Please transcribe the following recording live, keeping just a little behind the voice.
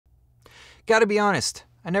Gotta be honest,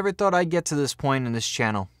 I never thought I'd get to this point in this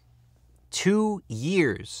channel. 2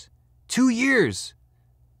 years. 2 years!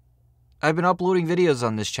 I've been uploading videos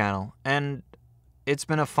on this channel, and it's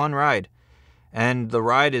been a fun ride. And the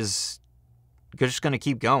ride is just gonna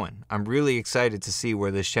keep going. I'm really excited to see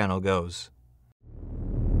where this channel goes.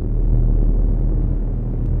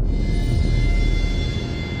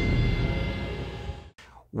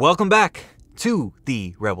 Welcome back to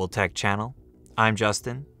the Rebel Tech channel. I'm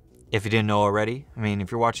Justin. If you didn't know already, I mean,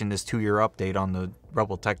 if you're watching this 2-year update on the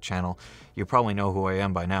Rebel Tech channel, you probably know who I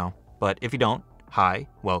am by now. But if you don't, hi,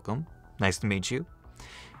 welcome, nice to meet you.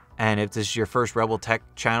 And if this is your first Rebel Tech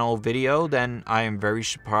channel video, then I am very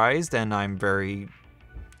surprised and I'm very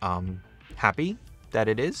happy that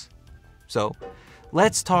it is. So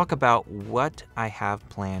let's talk about what I have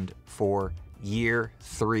planned for year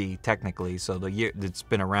 3, technically. So the year that's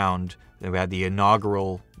been around, we had the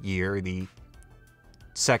inaugural year, the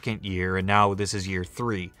second year, and now this is year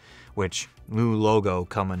 3, which new logo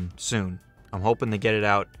coming soon. I'm hoping to get it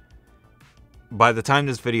out by the time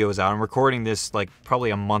this video is out. I'm recording this like probably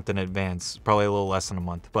a month in advance, probably a little less than a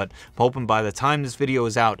month, but I'm hoping by the time this video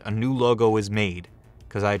is out, a new logo is made,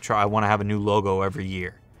 because I want to have a new logo every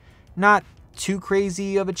year. Not too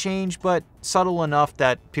crazy of a change, but subtle enough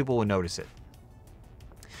that people will notice it.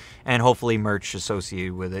 And hopefully merch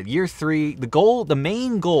associated with it. Year 3, the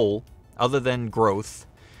main goal, other than growth,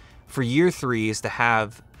 for year 3 is to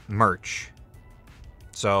have merch.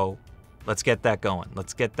 So let's get that going.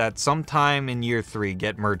 Let's get that sometime in year 3,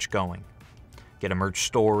 get merch going. Get a merch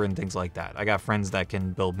store and things like that. I got friends that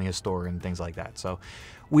can build me a store and things like that. So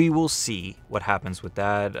we will see what happens with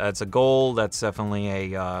that. That's a goal. That's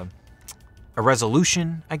definitely a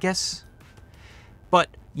resolution, I guess.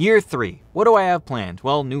 But year 3, what do I have planned?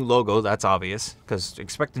 Well, new logo, that's obvious, because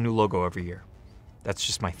expect a new logo every year. That's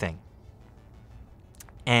just my thing.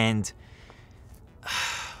 And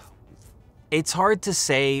it's hard to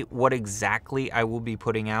say what exactly I will be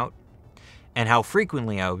putting out and how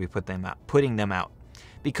frequently I will be putting them out,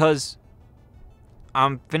 because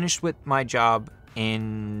I'm finished with my job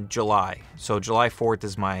in July. So July 4th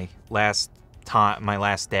is my last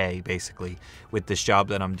day, basically, with this job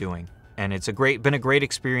that I'm doing. And it's been a great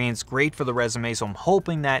experience, great for the resume. So I'm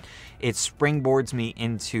hoping that it springboards me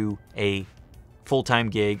into a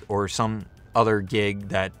full-time gig or some other gig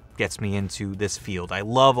that gets me into this field. I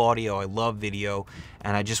love audio, I love video,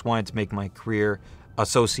 and I just wanted to make my career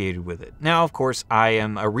associated with it. Now, of course, I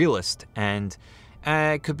am a realist, and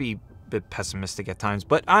it could be a bit pessimistic at times,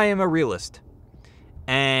 but I am a realist.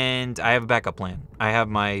 And I have a backup plan. I have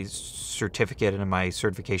my certificate and my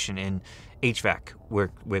certification in HVAC,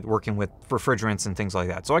 working with refrigerants and things like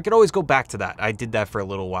that. So I could always go back to that. I did that for a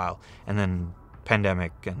little while, and then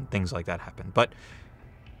pandemic and things like that happened. But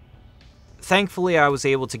thankfully, I was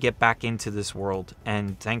able to get back into this world,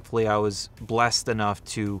 and thankfully, I was blessed enough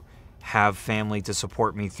to have family to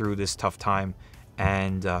support me through this tough time,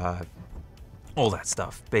 and all that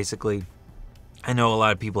stuff. Basically, I know a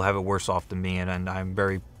lot of people have it worse off than me, and I'm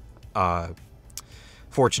very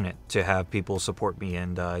fortunate to have people support me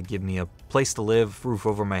and give me a place to live, roof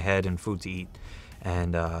over my head, and food to eat.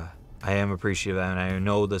 And I am appreciative of that, and I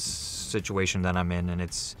know the situation that I'm in, and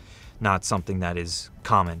it's not something that is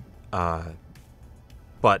common.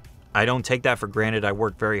 But I don't take that for granted. I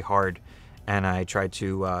work very hard, and I try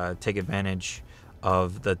to take advantage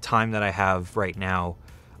of the time that I have right now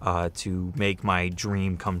to make my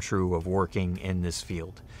dream come true of working in this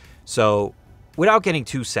field. So without getting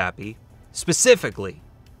too sappy, specifically,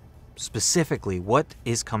 what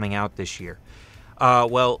is coming out this year?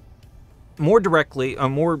 Well, more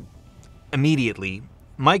immediately,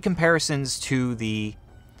 my comparisons to the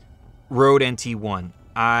Rode NT1.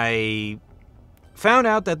 I found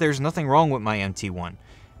out that there's nothing wrong with my NT1.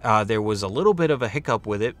 There was a little bit of a hiccup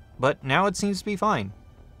with it, but now it seems to be fine.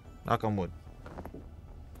 Knock on wood.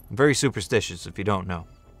 I'm very superstitious, if you don't know.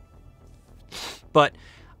 But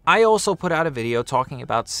I also put out a video talking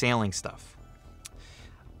about sailing stuff.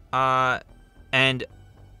 And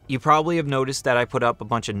you probably have noticed that I put up a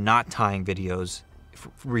bunch of knot tying videos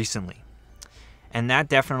recently. And that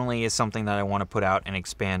definitely is something that I want to put out and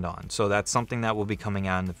expand on. So that's something that will be coming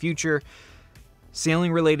out in the future.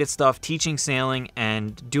 Sailing related stuff, teaching sailing,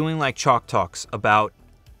 and doing like chalk talks about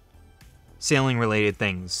sailing related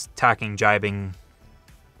things. Tacking, jibing,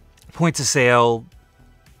 points of sail,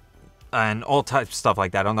 and all types of stuff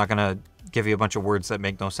like that. I'm not going to give you a bunch of words that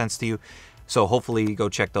make no sense to you. So hopefully go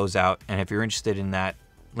check those out. And if you're interested in that,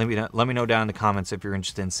 let me know down in the comments if you're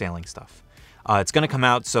interested in sailing stuff. It's going to come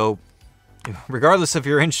out, so regardless if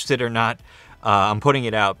you're interested or not, I'm putting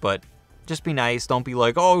it out. But Just be nice. Don't be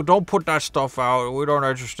like, oh, don't put that stuff out. We don't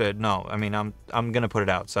interested. No, I mean, I'm going to put it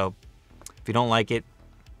out. So if you don't like it,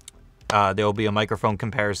 there will be a microphone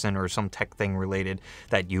comparison or some tech thing related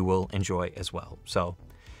that you will enjoy as well. So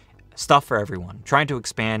stuff for everyone. Trying to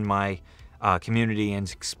expand my community and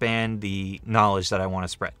expand the knowledge that I want to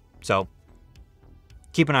spread. So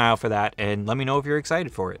keep an eye out for that and let me know if you're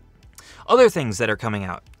excited for it. Other things that are coming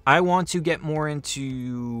out. I want to get more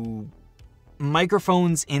into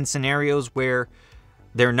microphones in scenarios where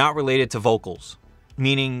they're not related to vocals,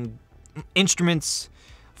 meaning instruments,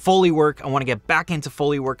 Foley work. I want to get back into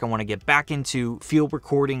Foley work. I want to get back into field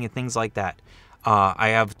recording and things like that. I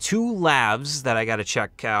have 2 lavs that I got to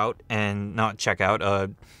check out and not check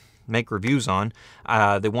out, make reviews on.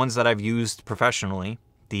 The ones that I've used professionally,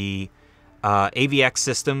 the AVX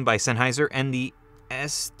system by Sennheiser and the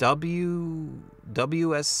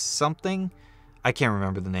WS something. I can't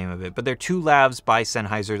remember the name of it, but they're 2 lavs by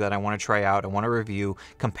Sennheiser that I want to try out. I want to review,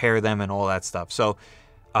 compare them, and all that stuff. So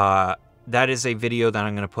that is a video that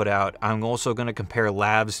I'm going to put out. I'm also going to compare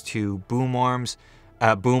lavs to boom arms,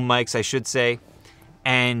 boom mics, I should say.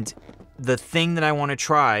 And the thing that I want to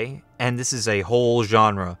try, and this is a whole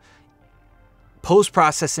genre,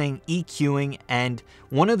 post-processing, EQing, and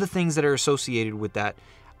one of the things that are associated with that,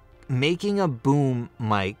 making a boom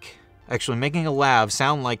mic, actually making a lav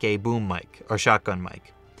sound like a boom mic or shotgun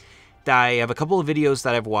mic. I have a couple of videos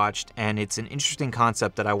that I've watched, and it's an interesting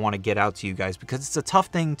concept that I want to get out to you guys because it's a tough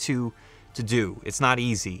thing to do. It's not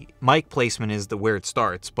easy. Mic placement is where it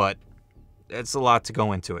starts, but it's a lot to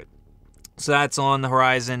go into it. So that's on the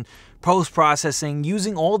horizon. Post-processing,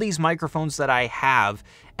 using all these microphones that I have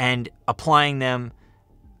and applying them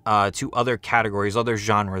to other categories, other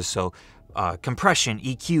genres. So compression,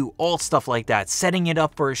 EQ, all stuff like that. Setting it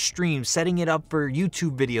up for a stream, setting it up for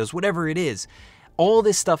YouTube videos, whatever it is. All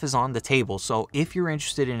this stuff is on the table. So if you're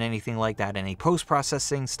interested in anything like that, any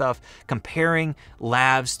post-processing stuff, comparing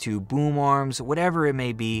lavs to boom arms, whatever it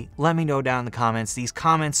may be, let me know down in the comments. These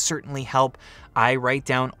comments certainly help. I write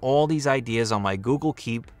down all these ideas on my Google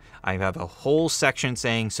Keep. I have a whole section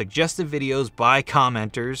saying suggested videos by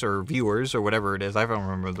commenters or viewers or whatever it is. I don't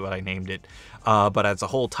remember what I named it, but it's a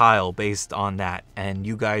whole tile based on that. And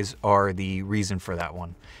you guys are the reason for that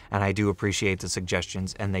one. And I do appreciate the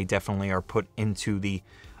suggestions, and they definitely are put into the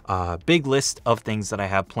big list of things that I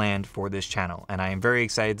have planned for this channel. And I am very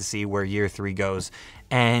excited to see where year 3 goes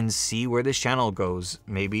and see where this channel goes.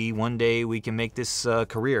 Maybe one day we can make this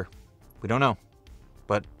career. We don't know.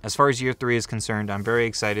 But as far as year 3 is concerned, I'm very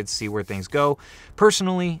excited to see where things go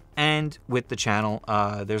personally and with the channel.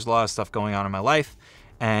 There's a lot of stuff going on in my life,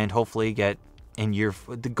 and hopefully get in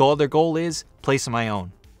their goal is place of my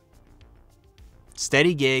own.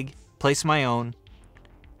 Steady gig, place of my own,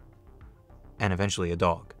 and eventually a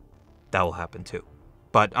dog. That will happen too.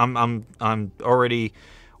 But I'm already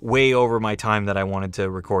way over my time that I wanted to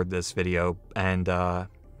record this video, and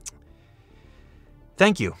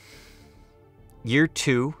thank you. Year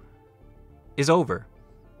 2 is over.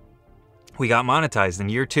 We got monetized in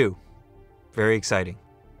year 2. Very exciting.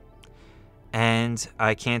 And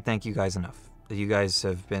I can't thank you guys enough. You guys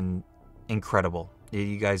have been incredible.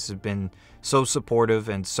 You guys have been so supportive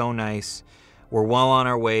and so nice. We're well on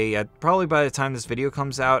our way. Probably by the time this video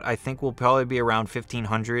comes out, I think we'll probably be around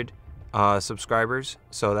 1,500 subscribers.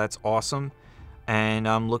 So that's awesome. And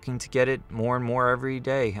I'm looking to get it more and more every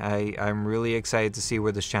day. I'm really excited to see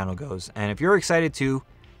where this channel goes. And if you're excited too,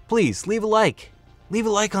 please leave a like. Leave a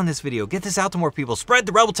like on this video. Get this out to more people. Spread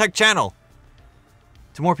the Rebel Tech channel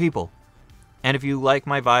to more people. And if you like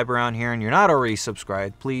my vibe around here and you're not already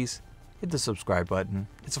subscribed, please hit the subscribe button.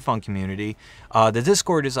 It's a fun community. The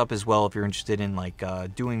Discord is up as well if you're interested in like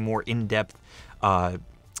doing more in-depth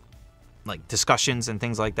like discussions and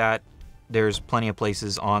things like that. There's plenty of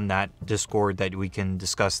places on that Discord that we can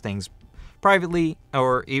discuss things privately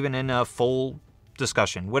or even in a full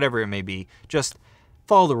discussion, whatever it may be. Just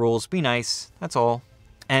follow the rules, be nice, that's all.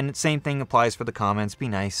 And same thing applies for the comments, be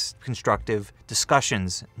nice, constructive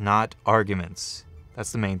discussions, not arguments.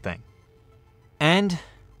 That's the main thing. And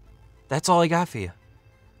that's all I got for you.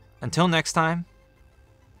 Until next time,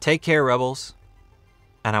 take care, Rebels,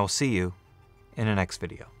 and I will see you in the next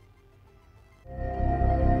video.